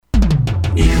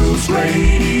News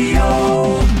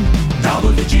Radio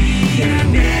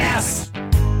WGNS.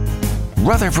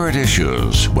 Rutherford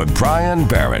Issues with Brian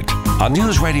Barrett on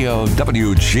News Radio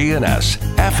WGNS,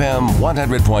 FM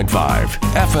 100.5,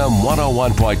 FM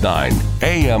 101.9,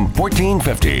 AM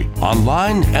 1450,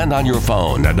 online and on your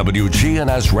phone at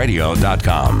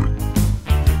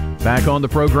WGNSradio.com. Back on the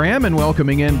program and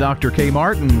welcoming in Dr. Kay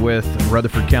Martin with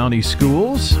Rutherford County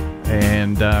Schools.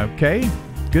 And Kay,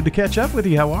 good to catch up with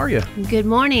you. How are you? Good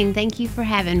morning. Thank you for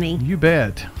having me. You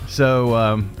bet.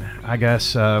 So I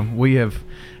guess we have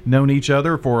known each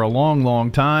other for a long,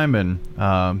 long time, and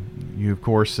you, of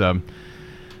course,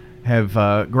 have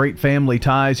great family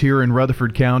ties here in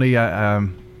Rutherford County.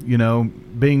 You know,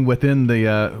 being within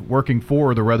the working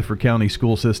for the Rutherford County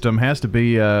school system has to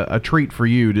be a treat for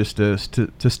you, just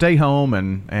to stay home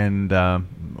and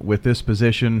with this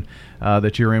position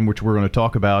that you're in, which we're going to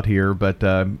talk about here. But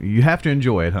you have to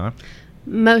enjoy it, huh?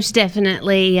 Most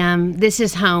definitely. This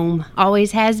is home.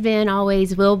 Always has been,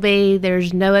 always will be.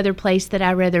 There's no other place that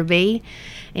I'd rather be.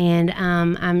 And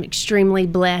I'm extremely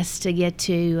blessed to get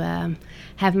to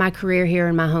have my career here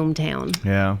in my hometown.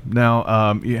 Yeah.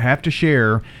 Now, you have to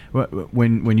share,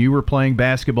 when you were playing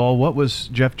basketball, what was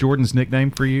Jeff Jordan's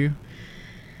nickname for you?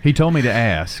 He told me to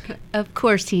ask. Of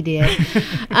course he did.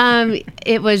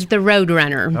 It was the Road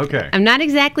Runner. Okay. I'm not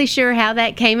exactly sure how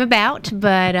that came about,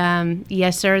 but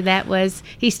yes, sir, that was,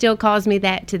 he still calls me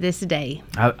that to this day.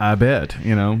 I bet.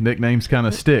 You know, nicknames kind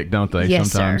of stick, don't they,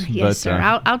 yes, sometimes? Sir. Yes,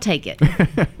 sir. I'll take it.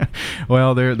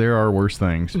 Well, there are worse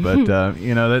things, but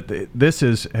you know, that this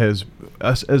is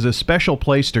a special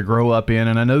place to grow up in,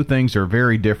 and I know things are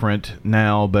very different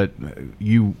now, but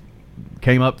you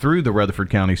came up through the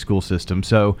Rutherford County school system,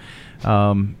 so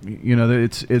you know,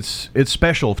 it's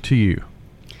special to you.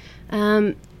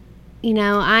 You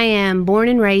know, I am born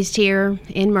and raised here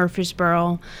in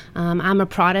Murfreesboro. I'm a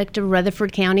product of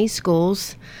Rutherford County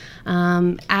schools.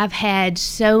 I've had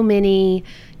so many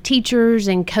teachers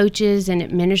and coaches and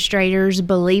administrators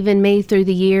believe in me through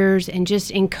the years and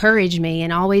just encourage me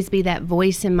and always be that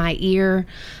voice in my ear.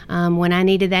 When I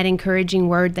needed that encouraging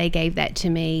word, they gave that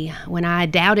to me. When I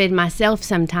doubted myself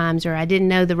sometimes, or I didn't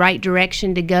know the right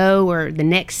direction to go or the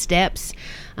next steps,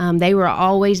 they were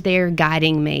always there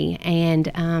guiding me.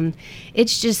 And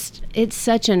it's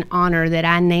such an honor that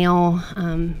I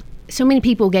now so many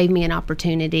people gave me an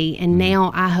opportunity, and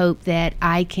now I hope that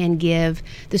I can give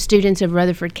the students of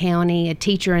Rutherford County, a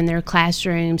teacher in their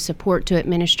classroom, support to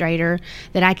administrator,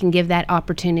 that I can give that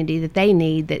opportunity that they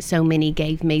need that so many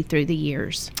gave me through the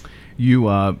years.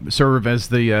 You serve as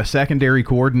the secondary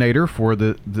coordinator for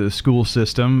the school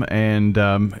system, and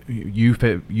you've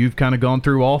kind of gone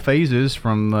through all phases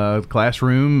from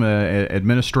classroom,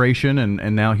 administration,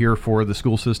 and now here for the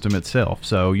school system itself.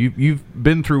 So you've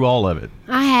been through all of it.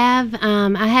 I have.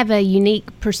 I have a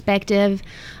unique perspective.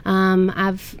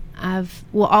 I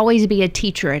will always be a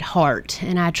teacher at heart,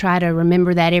 and I try to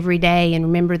remember that every day and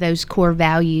remember those core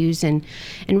values and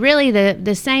really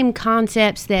the same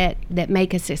concepts that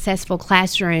make a successful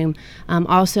classroom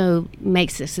also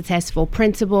makes a successful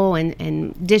principal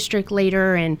and district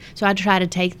leader, and so I try to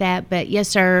take that. But yes,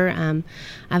 sir,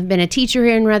 I've been a teacher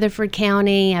here in Rutherford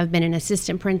County. I've been an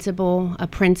assistant principal, a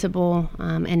principal,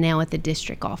 and now at the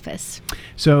district office.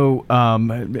 So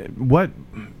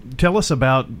tell us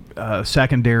about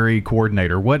secondary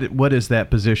coordinator. What is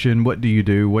that position? What do you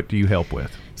do? What do you help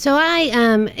with? So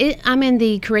I'm in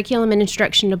the curriculum and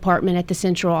instruction department at the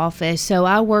central office. So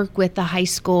I work with the high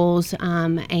schools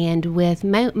and with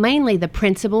mainly the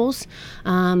principals,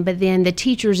 but then the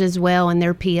teachers as well and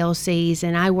their PLCs.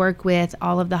 And I work with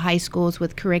all of the high schools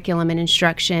with curriculum and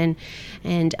instruction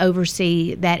and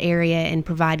oversee that area and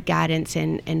provide guidance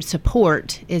and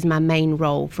support is my main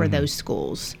role for those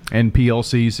schools. And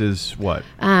PLCs is what?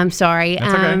 Sorry.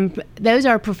 That's okay. Those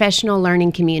are professional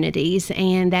learning communities,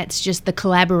 and that's just the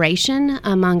collaboration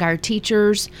among our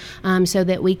teachers so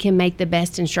that we can make the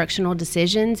best instructional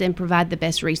decisions and provide the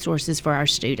best resources for our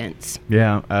students.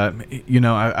 Yeah. You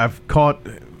know, I've caught...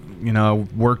 You know,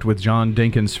 worked with John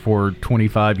Dinkins for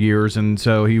 25 years, and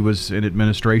so he was in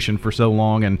administration for so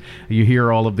long, and you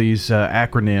hear all of these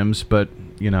acronyms, but,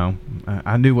 you know,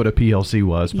 I knew what a PLC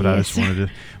was, but yes. I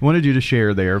just wanted you to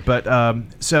share there. But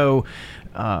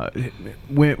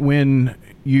when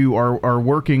you are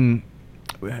working,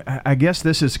 I guess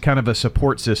this is kind of a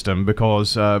support system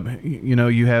because, you know,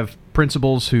 you have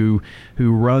principals who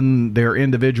run their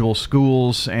individual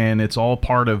schools, and it's all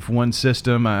part of one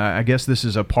system. I guess this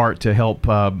is a part to help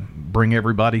bring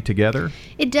everybody together.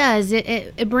 It does.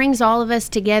 It brings all of us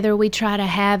together. We try to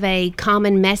have a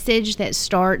common message that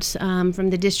starts from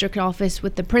the district office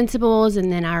with the principals,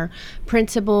 and then our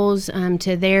principals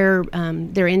to their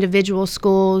individual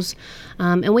schools.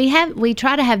 And we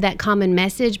try to have that common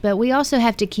message, but we also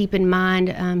have to keep in mind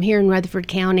here in Rutherford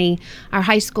County, our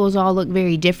high schools all look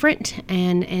very different,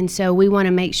 and so we want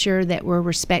to make sure that we're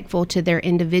respectful to their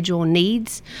individual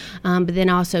needs, but then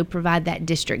also provide that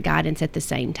district guidance at the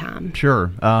same time.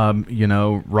 Sure.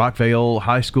 Rockvale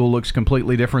High School looks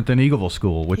completely different than Eagleville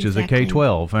School, which Exactly. is a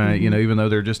K-12, even though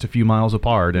they're just a few miles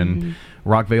apart. And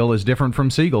Rockvale is different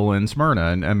from Siegel and Smyrna.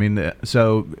 And I mean,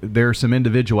 so there's some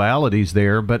individualities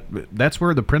there, but that's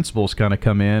where the principals kind of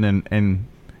come in and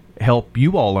help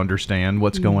you all understand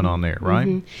what's going on there,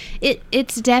 right?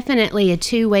 It's definitely a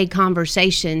two-way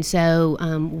conversation. So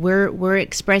we're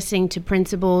expressing to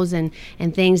principals and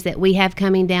things that we have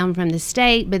coming down from the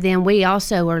state, but then we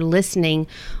also are listening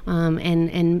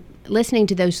and listening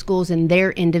to those schools and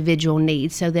their individual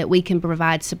needs so that we can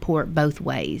provide support both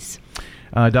ways.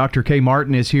 Dr. Kay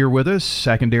Martin is here with us,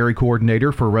 secondary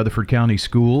coordinator for Rutherford County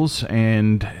Schools,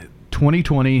 and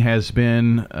 2020 has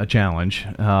been a challenge,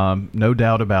 no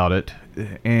doubt about it.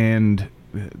 And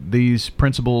these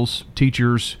principals,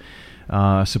 teachers,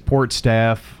 support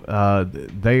staff,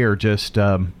 they are just,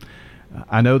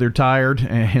 I know they're tired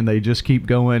and they just keep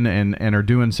going and are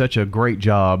doing such a great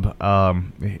job,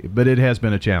 but it has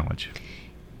been a challenge.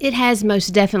 It has most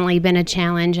definitely been a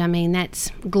challenge. I mean,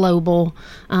 that's global.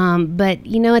 But,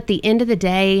 at the end of the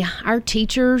day, our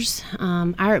teachers,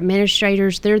 our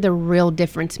administrators, they're the real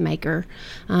difference maker.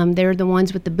 They're the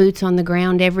ones with the boots on the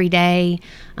ground every day.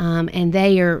 And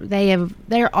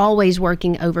they're always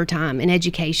working overtime in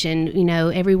education.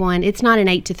 Everyone, it's not an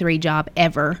 8 to 3 job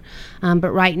ever. But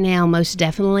right now, most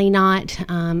definitely not.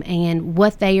 And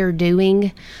what they are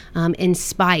doing, in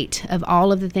spite of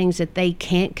all of the things that they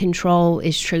can't control,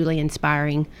 is truly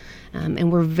inspiring. And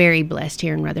we're very blessed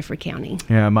here in Rutherford County.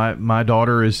 Yeah, my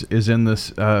daughter is in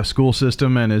this school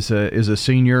system and is a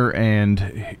senior, and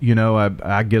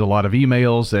I get a lot of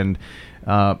emails, and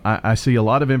I see a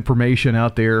lot of information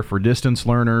out there for distance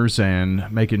learners and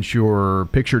making sure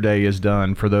picture day is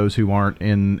done for those who aren't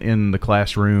in the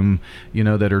classroom,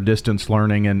 that are distance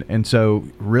learning, and so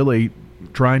really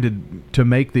trying to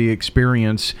make the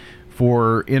experience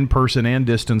for in-person and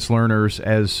distance learners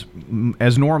as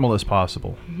normal as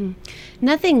possible.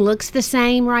 Nothing looks the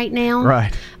same right now,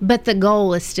 right? But the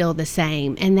goal is still the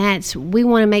same, and that's we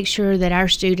want to make sure that our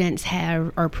students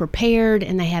are prepared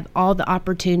and they have all the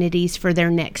opportunities for their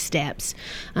next steps.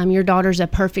 Your daughter's a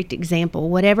perfect example.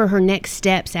 Whatever her next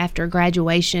steps after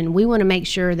graduation, we want to make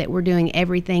sure that we're doing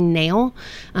everything now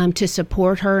to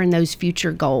support her in those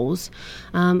future goals.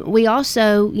 We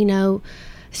also,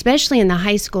 especially in the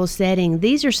high school setting,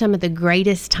 these are some of the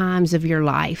greatest times of your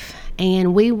life.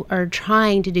 And we are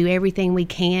trying to do everything we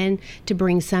can to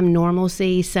bring some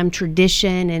normalcy, some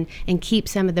tradition, and keep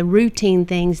some of the routine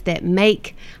things that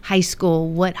make high school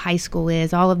what high school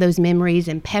is. All of those memories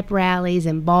and pep rallies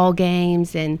and ball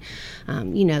games and,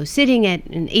 sitting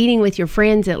and eating with your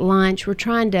friends at lunch. We're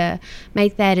trying to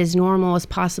make that as normal as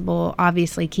possible,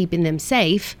 obviously keeping them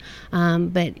safe,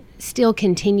 but still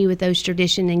continue with those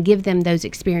traditions and give them those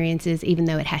experiences, even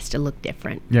though it has to look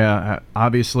different. Yeah,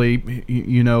 obviously,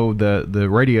 the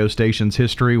radio station's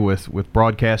history with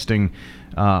broadcasting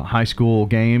high school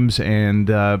games and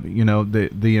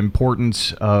the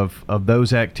importance of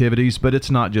those activities, but it's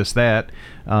not just that.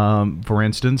 For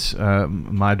instance,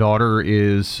 my daughter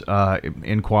is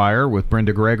in choir with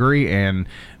Brenda Gregory, and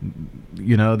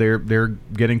they're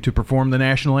getting to perform the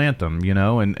national anthem,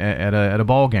 and at a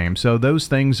ball game. So those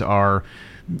things are,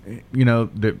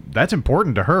 that's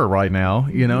important to her right now,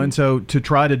 and so to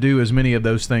try to do as many of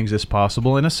those things as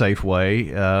possible in a safe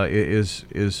way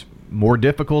is more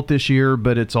difficult this year,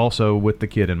 but it's also with the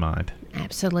kid in mind.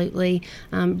 Absolutely.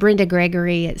 Brenda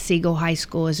Gregory at Siegel High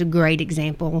School is a great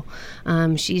example.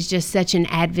 She's just such an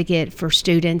advocate for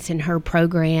students in her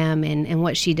program, and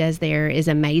what she does there is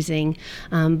amazing.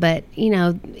 But,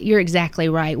 you're exactly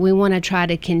right. We want to try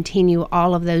to continue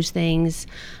all of those things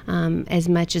as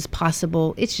much as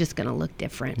possible. It's just going to look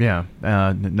different. Yeah,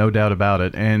 no doubt about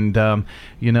it. And,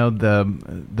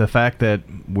 the fact that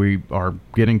we are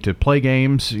getting to play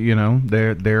games,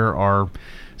 there are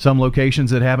some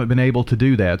locations that haven't been able to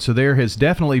do that. So there has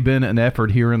definitely been an effort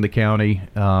here in the county,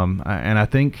 and I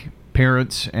think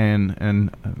parents and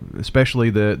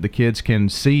especially the kids can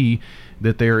see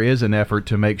that there is an effort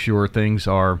to make sure things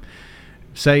are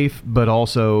safe, but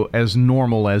also as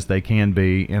normal as they can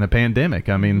be in a pandemic.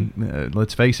 I mean,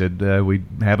 let's face it, we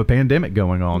have a pandemic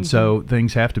going on, so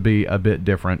things have to be a bit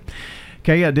different.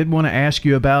 Kay, I did want to ask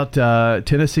you about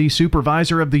Tennessee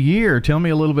Supervisor of the Year. Tell me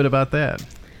a little bit about that.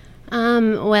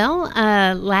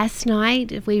 Last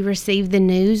night we received the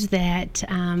news that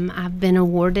I've been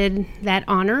awarded that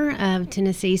honor of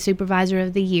Tennessee Supervisor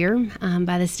of the Year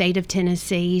by the state of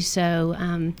Tennessee.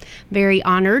 So very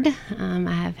honored.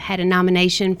 I have had a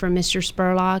nomination from Mr.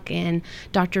 Spurlock and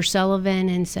Dr. Sullivan,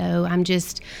 and so I'm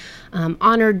just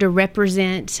honored to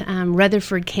represent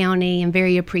Rutherford County and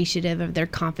very appreciative of their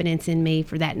confidence in me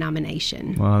for that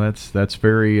nomination. Well, that's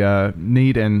very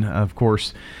neat, and of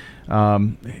course,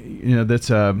 that's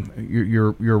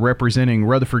you're representing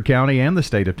Rutherford County and the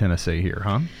state of Tennessee here,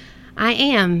 huh? I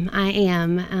am.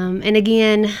 And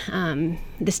again,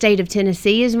 the state of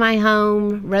Tennessee is my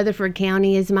home. Rutherford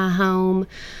County is my home.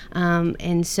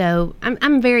 And so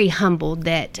I'm very humbled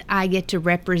that I get to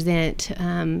represent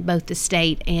both the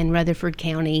state and Rutherford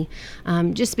County,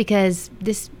 just because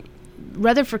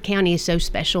Rutherford County is so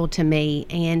special to me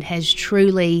and has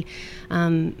truly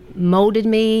molded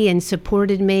me and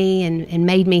supported me and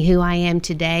made me who I am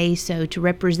today. So to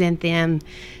represent them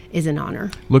is an honor.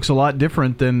 Looks a lot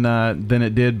different than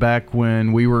it did back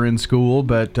when we were in school,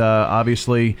 but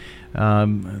obviously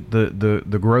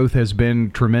the growth has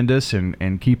been tremendous,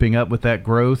 and keeping up with that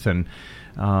growth, and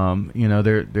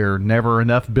there are never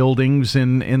enough buildings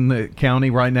in the county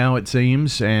right now, it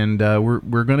seems, and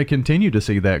we're going to continue to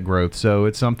see that growth. So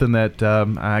it's something that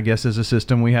I guess as a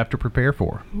system we have to prepare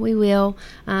for. We will.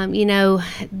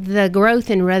 The growth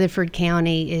in Rutherford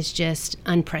County is just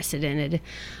unprecedented.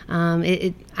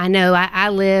 I know I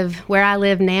live where I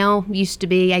live now. I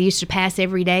used to pass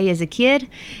every day as a kid,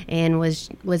 and was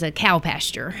a cow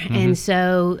pasture, and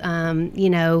so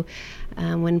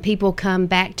when people come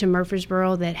back to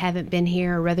Murfreesboro that haven't been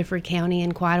here or Rutherford County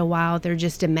in quite a while, they're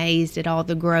just amazed at all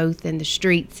the growth and the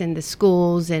streets and the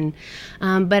schools.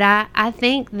 But I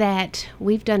think that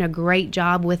we've done a great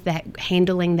job with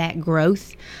handling that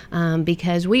growth,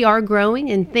 because we are growing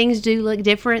and things do look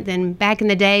different than back in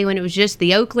the day when it was just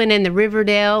the Oakland and the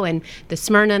Riverdale and the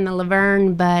Smyrna and the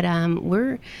Laverne. But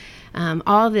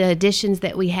all the additions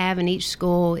that we have in each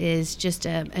school is just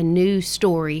a new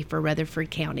story for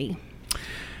Rutherford County.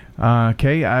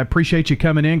 Kay, I appreciate you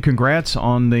coming in. Congrats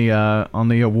on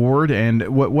the award. And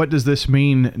what does this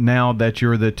mean now that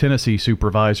you're the Tennessee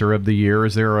Supervisor of the Year?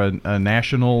 Is there a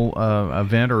national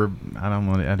event, or I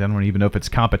don't even know if it's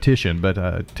competition, but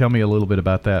tell me a little bit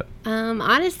about that.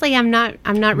 Honestly, I'm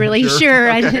not really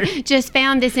sure. I just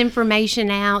found this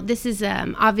information out. This is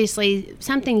obviously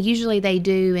something usually they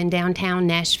do in downtown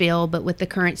Nashville, but with the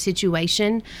current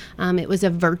situation, it was a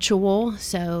virtual.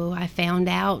 So I found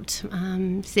out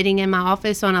sitting in my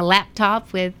office on a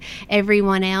laptop with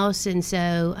everyone else, and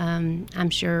so I'm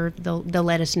sure they'll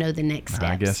let us know the next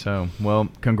steps. I guess so. Well,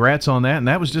 congrats on that. And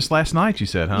that was just last night, you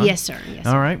said, huh? Yes, sir. Yes,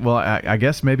 all right. Well, I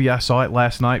guess maybe I saw it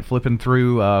last night flipping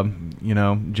through.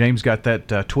 James got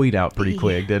that tweet out pretty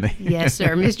quick, didn't he? Yes,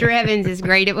 sir. Mr. Evans is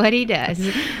great at what he does.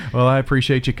 Well, I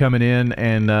appreciate you coming in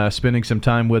and spending some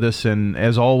time with us. And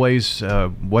as always,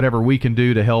 whatever we can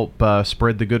do to help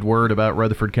spread the good word about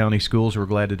Rutherford County Schools, we're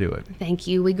glad to do it. Thank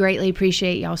you. We greatly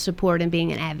appreciate y'all's support and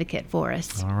being an advocate for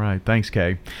us. All right. Thanks,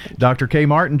 Kay. Dr. Kay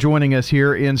Martin joining us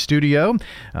here in studio,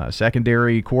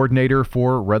 secondary coordinator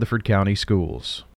for Rutherford County Schools.